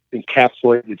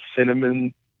 encapsulated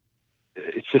cinnamon.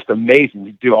 It's just amazing.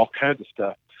 You do all kinds of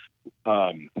stuff.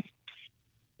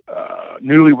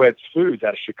 Newlyweds Foods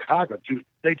out of Chicago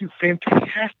they do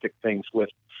fantastic things with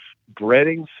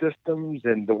breading systems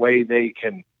and the way they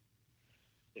can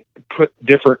put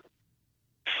different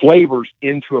flavors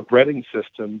into a breading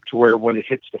system to where when it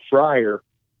hits the fryer,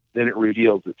 then it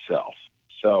reveals itself.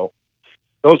 So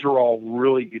those are all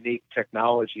really unique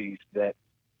technologies that,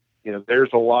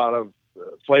 there's a lot of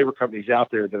flavor companies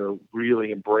out there that are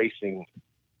really embracing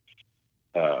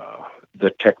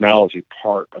the technology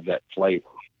part of that flavor.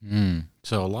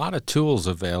 So a lot of tools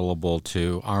available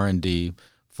to R&D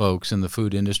folks in the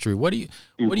food industry. What do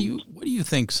you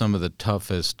think some of the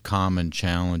toughest common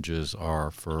challenges are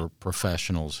for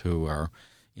professionals who are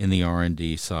in the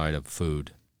R&D side of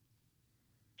food?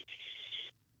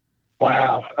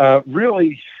 Wow,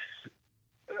 really,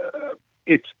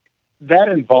 that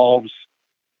involves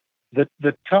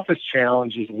the toughest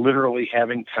challenge is literally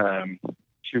having time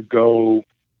to go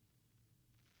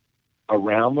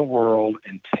around the world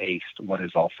and taste what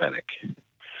is authentic,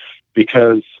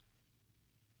 because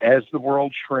as the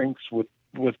world shrinks with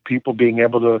people being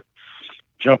able to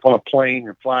jump on a plane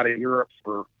and fly to Europe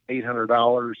for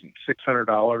 $800 and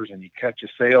 $600 and you catch a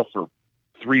sale for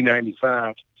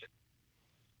 $395,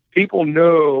 people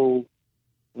know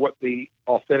what the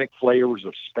authentic flavors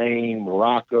of Spain,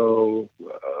 Morocco,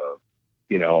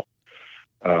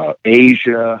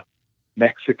 Asia,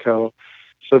 Mexico.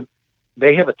 So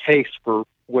they have a taste for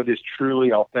what is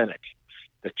truly authentic.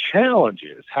 The challenge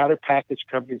is how do package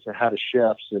companies and how do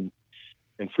chefs and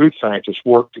food scientists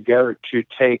work together to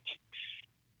take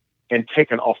an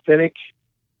authentic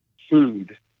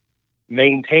food,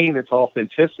 maintain its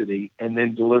authenticity, and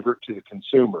then deliver it to the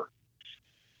consumer.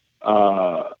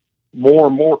 More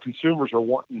and more consumers are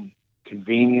wanting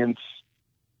convenience.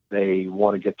 They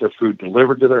want to get their food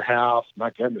delivered to their house. My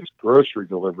goodness, grocery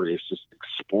delivery is just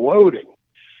exploding.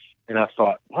 And I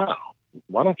thought, wow,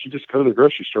 why don't you just go to the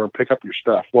grocery store and pick up your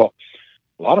stuff? Well,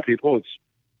 a lot of people,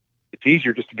 it's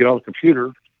easier just to get on the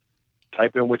computer,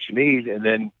 type in what you need, and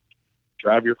then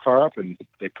drive your car up, and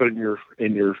they put it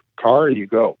in your car, and you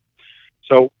go.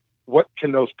 So what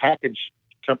can those package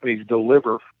companies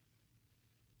deliver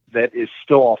that is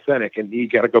still authentic? And you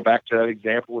got to go back to that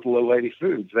example with Little Lady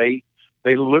Foods. They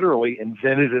literally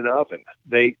invented an oven.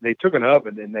 They took an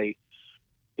oven and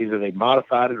they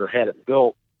modified it or had it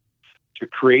built to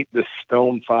create this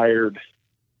stone-fired,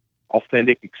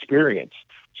 authentic experience.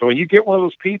 So when you get one of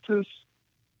those pizzas,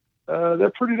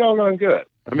 they're pretty doggone good.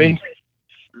 I mean,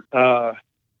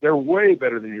 they're way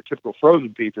better than your typical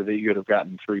frozen pizza that you could have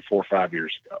gotten 3, 4, 5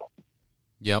 years ago.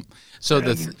 Yep. So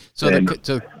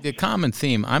the common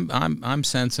theme I'm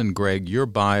sensing, Greg, your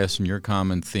bias and your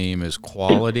common theme is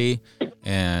quality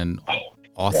and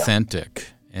authentic,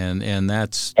 and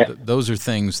those are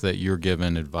things that you're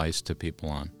giving advice to people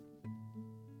on.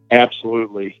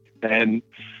 Absolutely. And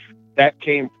that's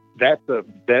a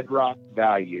bedrock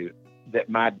value that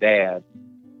my dad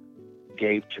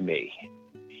gave to me.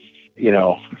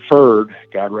 Ferd,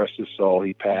 God rest his soul,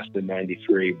 he passed in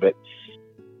 93, but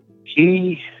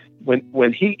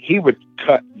when he would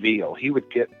cut veal, he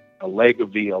would get a leg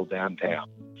of veal downtown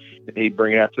and he'd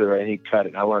bring it out to there and he'd cut it.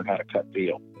 And I learned how to cut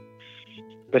veal,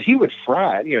 but he would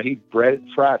fry it. He'd bread it,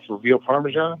 fry it for veal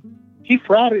Parmesan. He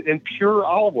fried it in pure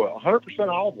olive oil, 100%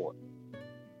 olive oil.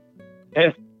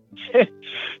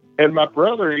 And my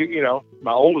brother,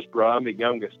 my oldest brother, I'm the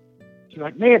youngest. He's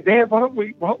like, man, Dad, why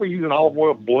don't we use an olive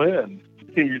oil blend?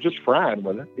 You're just frying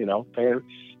with it, And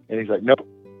he's like, nope.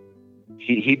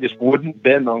 He just wouldn't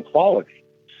bend on quality.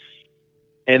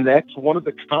 And that's one of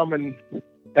the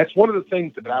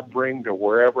things that I bring to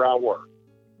wherever I work.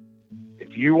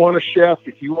 If you want a chef,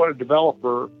 if you want a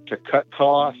developer to cut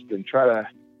costs and try to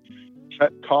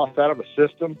cut costs out of a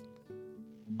system,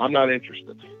 I'm not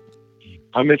interested.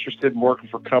 I'm interested in working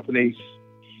for companies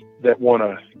that want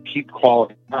to keep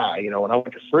quality high. When I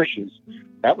went to Frisch's,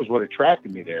 that was what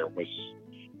attracted me there.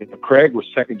 Craig was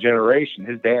second generation.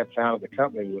 His dad founded the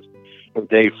company with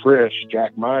Dave Frisch,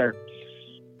 Jack Meyer.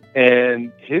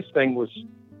 And his thing was,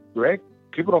 Greg,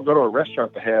 people don't go to a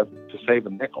restaurant to save a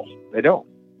nickel. They don't.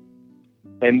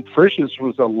 And Frisch's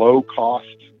was a low cost,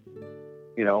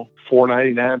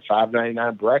 $4.99,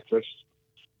 $5.99 breakfast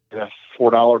a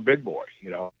 $4 big boy.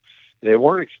 They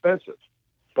weren't expensive,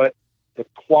 but the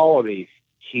quality,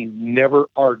 he never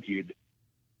argued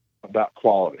about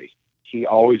quality. He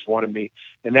always wanted me,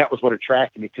 and that was what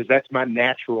attracted me, because that's my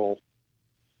natural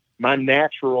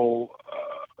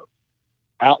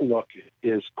outlook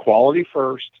is quality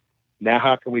first. Now,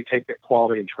 how can we take that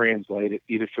quality and translate it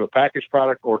either to a packaged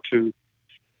product or to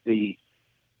the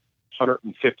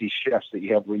 150 chefs that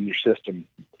you have in your system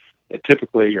that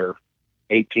typically are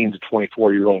 18 to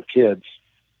 24-year-old kids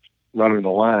running the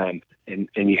line, and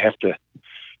you have to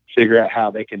figure out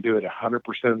how they can do it 100%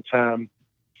 of the time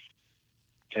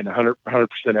and 100%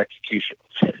 execution.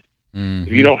 Mm-hmm.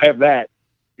 If you don't have that,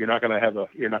 you're not going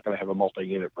to have a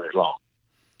multi-unit very long.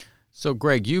 So,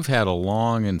 Greg, you've had a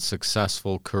long and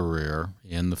successful career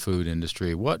in the food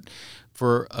industry. What,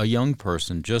 for a young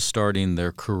person just starting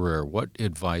their career, what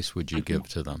advice would you give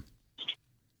to them?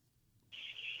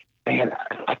 Man,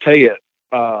 I tell you,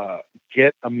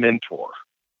 get a mentor.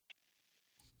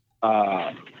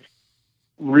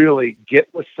 Really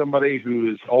get with somebody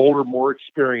who is older, more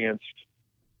experienced,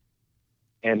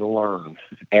 and learn.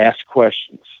 Ask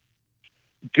questions.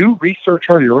 Do research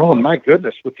on your own. My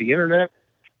goodness, with the internet,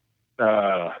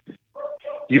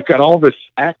 you've got all this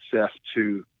access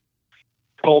to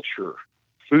culture,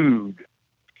 food,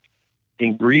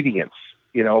 ingredients.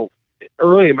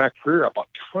 Early in my career, I bought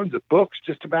tons of books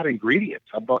just about ingredients.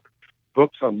 I bought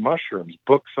books on mushrooms,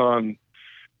 books on,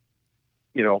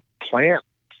 plants,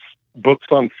 books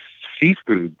on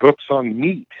seafood, books on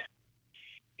meat,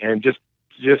 and just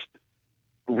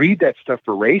read that stuff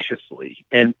voraciously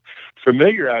and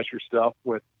familiarize yourself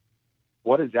with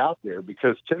what is out there.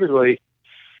 Because typically,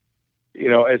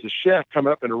 as a chef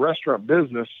coming up in a restaurant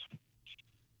business,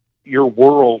 your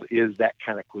world is that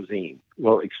kind of cuisine.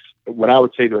 Well, what I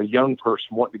would say to a young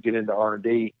person wanting to get into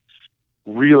R&D,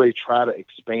 really try to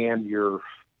expand your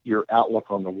outlook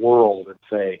on the world and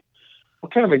say,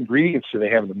 what kind of ingredients do they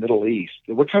have in the Middle East?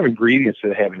 What kind of ingredients do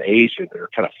they have in Asia that are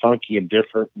kind of funky and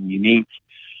different and unique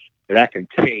that I can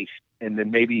taste and then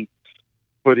maybe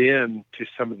put in to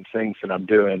some of the things that I'm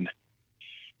doing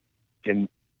in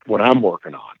what I'm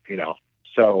working on,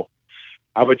 So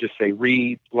I would just say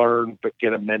read, learn, but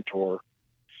get a mentor,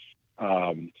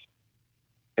 and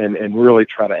really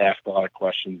try to ask a lot of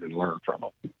questions and learn from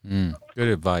them. Good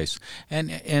advice.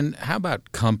 And how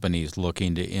about companies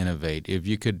looking to innovate? If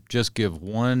you could just give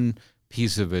one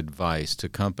piece of advice to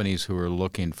companies who are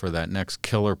looking for that next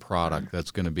killer product that's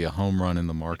going to be a home run in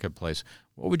the marketplace,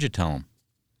 what would you tell them?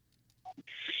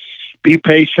 Be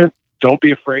patient. Don't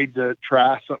be afraid to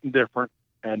try something different,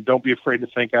 and don't be afraid to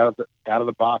think out of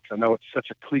the box. I know it's such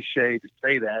a cliche to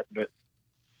say that, but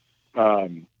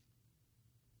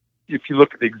if you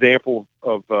look at the example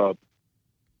of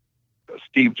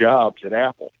Steve Jobs at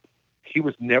Apple, he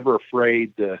was never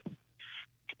afraid to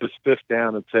put his fist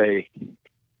down and say,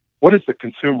 what does the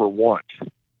consumer want?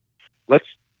 Let's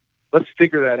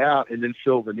figure that out and then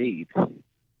fill the need.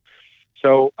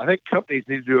 So I think companies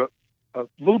need to do a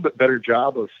little bit better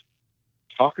job of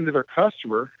talking to their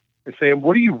customer and saying,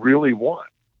 what do you really want?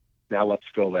 Now let's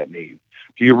fill that need.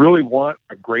 Do you really want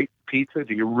a great pizza?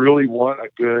 Do you really want a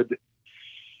good,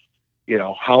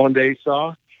 hollandaise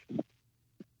sauce?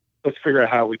 Let's figure out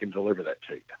how we can deliver that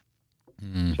to you.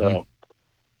 Mm-hmm. So,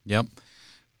 yep.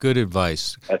 Good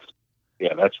advice. That's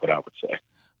what I would say.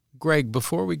 Greg,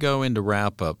 before we go into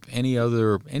wrap up, any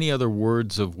other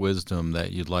words of wisdom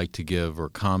that you'd like to give or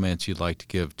comments you'd like to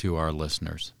give to our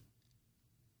listeners?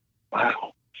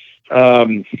 Wow.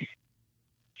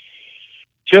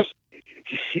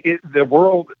 The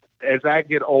world, as I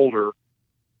get older,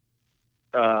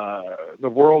 the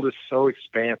world is so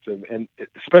expansive, and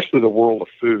especially the world of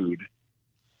food.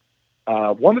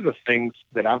 One of the things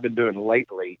that I've been doing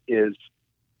lately is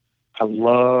I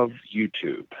love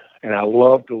YouTube, and I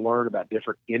love to learn about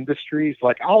different industries.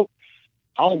 Like I'll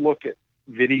look at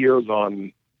videos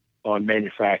on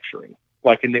manufacturing,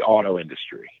 like in the auto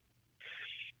industry.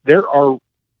 There are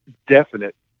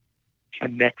definite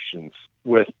connections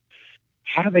with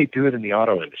how do they do it in the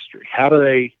auto industry? How do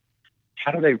they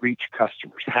reach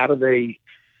customers? How do they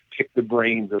pick the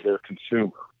brains of their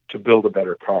consumer to build a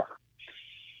better car?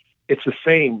 It's the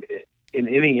same in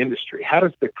any industry. How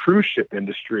does the cruise ship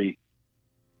industry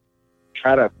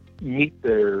try to meet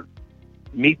their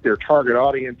target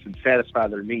audience and satisfy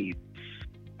their needs?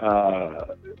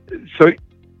 So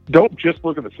don't just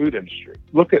look at the food industry.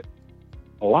 Look at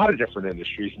a lot of different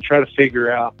industries and try to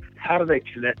figure out how do they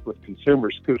connect with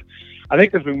consumers. Because I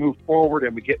think as we move forward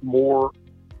and we get more,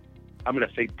 I'm going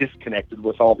to say, disconnected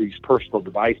with all these personal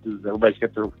devices, everybody's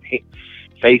got their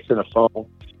face in a phone.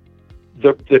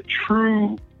 The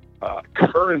true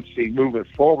currency moving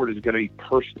forward is going to be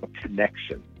personal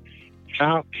connection.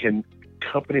 How can a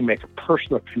company make a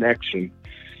personal connection?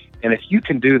 And if you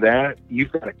can do that,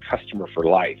 you've got a customer for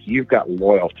life. You've got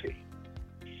loyalty.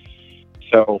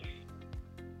 So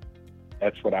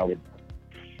that's what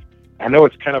I know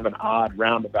it's kind of an odd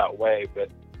roundabout way, but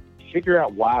figure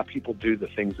out why people do the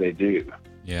things they do.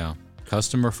 Yeah.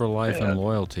 Customer for life and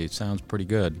loyalty. It sounds pretty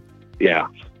good. Yeah.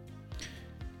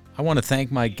 I want to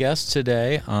thank my guest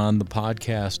today on the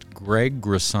podcast, Greg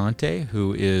Grisanti,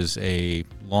 who is a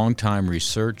longtime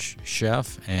research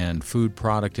chef and food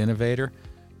product innovator.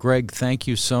 Greg, thank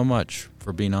you so much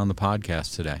for being on the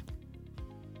podcast today.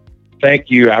 Thank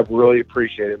you. I really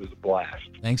appreciate it. It was a blast.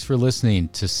 Thanks for listening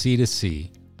to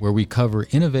C2C, where we cover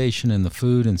innovation in the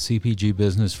food and CPG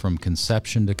business from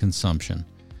conception to consumption.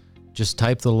 Just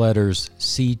type the letters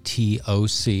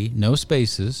CTOC, no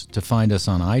spaces, to find us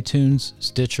on iTunes,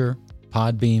 Stitcher,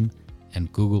 Podbeam,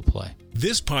 and Google Play.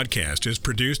 This podcast is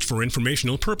produced for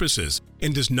informational purposes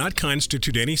and does not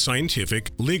constitute any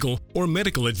scientific, legal, or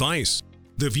medical advice.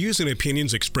 The views and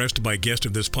opinions expressed by guests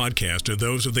of this podcast are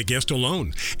those of the guest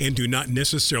alone and do not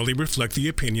necessarily reflect the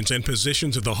opinions and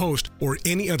positions of the host or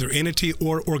any other entity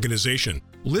or organization.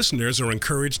 Listeners are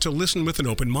encouraged to listen with an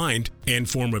open mind and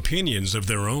form opinions of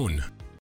their own.